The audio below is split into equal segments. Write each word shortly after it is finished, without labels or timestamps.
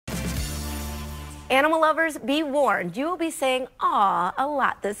Animal lovers, be warned. You will be saying "aw" a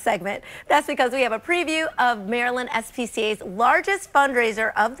lot this segment. That's because we have a preview of Maryland SPCA's largest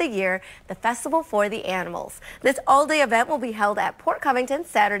fundraiser of the year, the Festival for the Animals. This all-day event will be held at Port Covington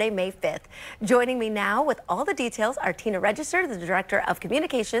Saturday, May 5th. Joining me now with all the details are Tina Register, the Director of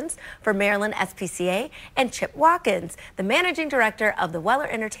Communications for Maryland SPCA, and Chip Watkins, the Managing Director of the Weller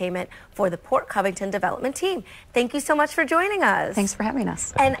Entertainment for the Port Covington Development Team. Thank you so much for joining us. Thanks for having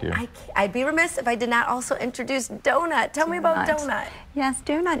us. Thank you. I'd be remiss if I did not also introduce Donut. Tell me about Donut. Yes,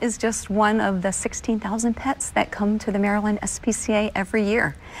 Donut is just one of the 16,000 pets that come to the Maryland SPCA every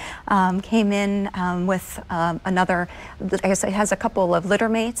year. Came in with another, I guess it has a couple of litter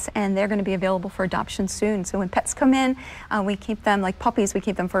mates, and they're going to be available for adoption soon. So when pets come in, we keep them like puppies. We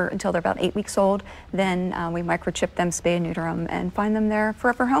keep them for until they're about 8 weeks old. Then we microchip them, spay and neuter them, and find them their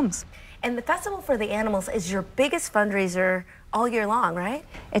forever homes. And the Festival for the Animals is your biggest fundraiser all year long, right?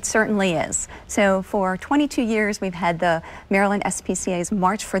 It certainly is. So for 22 years, we've had the Maryland SPCA's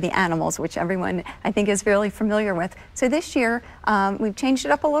March for the Animals, which everyone I think is really familiar with. So this year, we've changed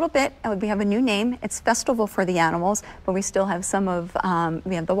it up a little bit. We have a new name. It's Festival for the Animals, but we still have some of,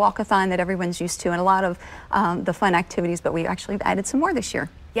 we have the walkathon that everyone's used to and a lot of the fun activities, but we actually have added some more this year.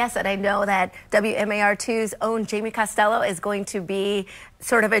 Yes, and I know that WMAR2's own Jamie Costello is going to be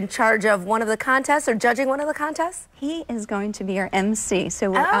sort of in charge of one of the contests or judging one of the contests? He is going to be our MC.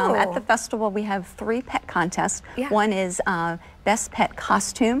 So at the festival, we have 3 pet contests. Yeah. One is Best Pet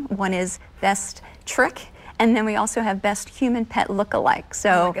Costume, one is Best Trick, and then we also have Best Human Pet Look-alike.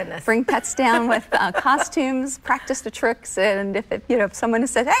 So bring pets down with costumes, practice the tricks, and if someone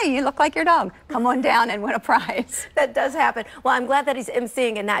says, "Hey, you look like your dog," come on down and win a prize. That does happen. Well, I'm glad that he's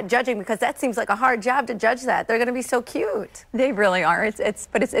emceeing and not judging, because that seems like a hard job to judge that. They're going to be so cute. They really are.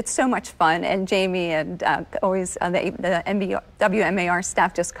 But it's so much fun, and Jamie and always the WMAR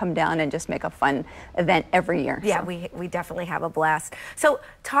staff just come down and just make a fun event every year. Yeah, so. we definitely have a blast. So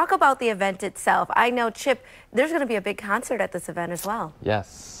talk about the event itself. I know, Chip, there's going to be a big concert at this event as well.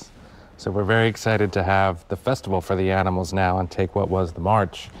 Yes. So we're very excited to have the Festival for the Animals now and take what was the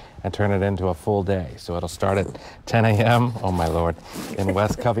March and turn it into a full day. So it'll start at 10 a.m., oh my Lord, in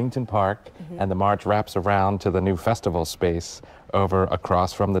West Covington Park, and the March wraps around to the new festival space over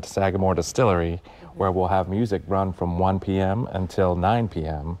across from the Sagamore Distillery, where we'll have music run from 1 p.m. until 9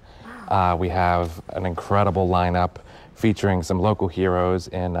 p.m. We have an incredible lineup featuring some local heroes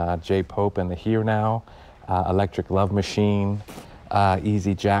in Jay Pope and the Here Now, Electric Love Machine.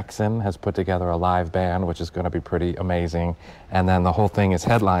 Easy Jackson has put together a live band, which is going to be pretty amazing. And then the whole thing is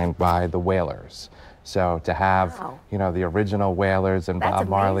headlined by the Wailers. So to have, the original Wailers and Bob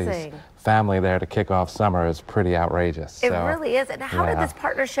Marley's family there to kick off summer is pretty outrageous. It really is. And how did this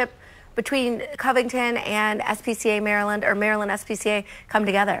partnership between Covington and SPCA Maryland, or Maryland SPCA, come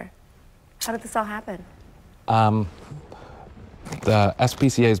together? How did this all happen? The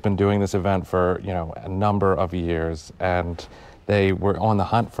SPCA has been doing this event for, a number of years, and they were on the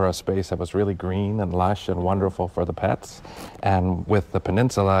hunt for a space that was really green and lush and wonderful for the pets. And with the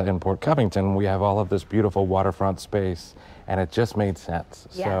peninsula in Port Covington, we have all of this beautiful waterfront space, and it just made sense.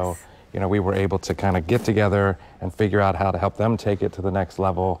 Yes. So, we were able to kind of get together and figure out how to help them take it to the next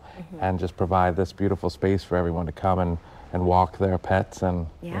level and just provide this beautiful space for everyone to come and walk their pets and,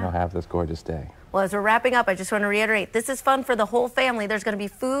 have this gorgeous day. Well, as we're wrapping up, I just want to reiterate, this is fun for the whole family. There's going to be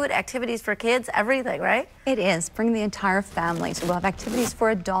food, activities for kids, everything, right? It is. Bring the entire family. So we'll have activities for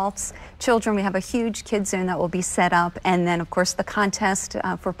adults, children. We have a huge kids zone that will be set up. And then, of course, the contest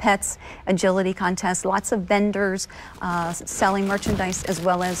for pets, agility contest, lots of vendors selling merchandise as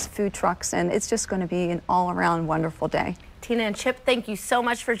well as food trucks. And it's just going to be an all-around wonderful day. Tina and Chip, thank you so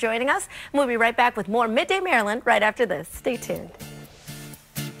much for joining us. We'll be right back with more Midday Maryland right after this. Stay tuned.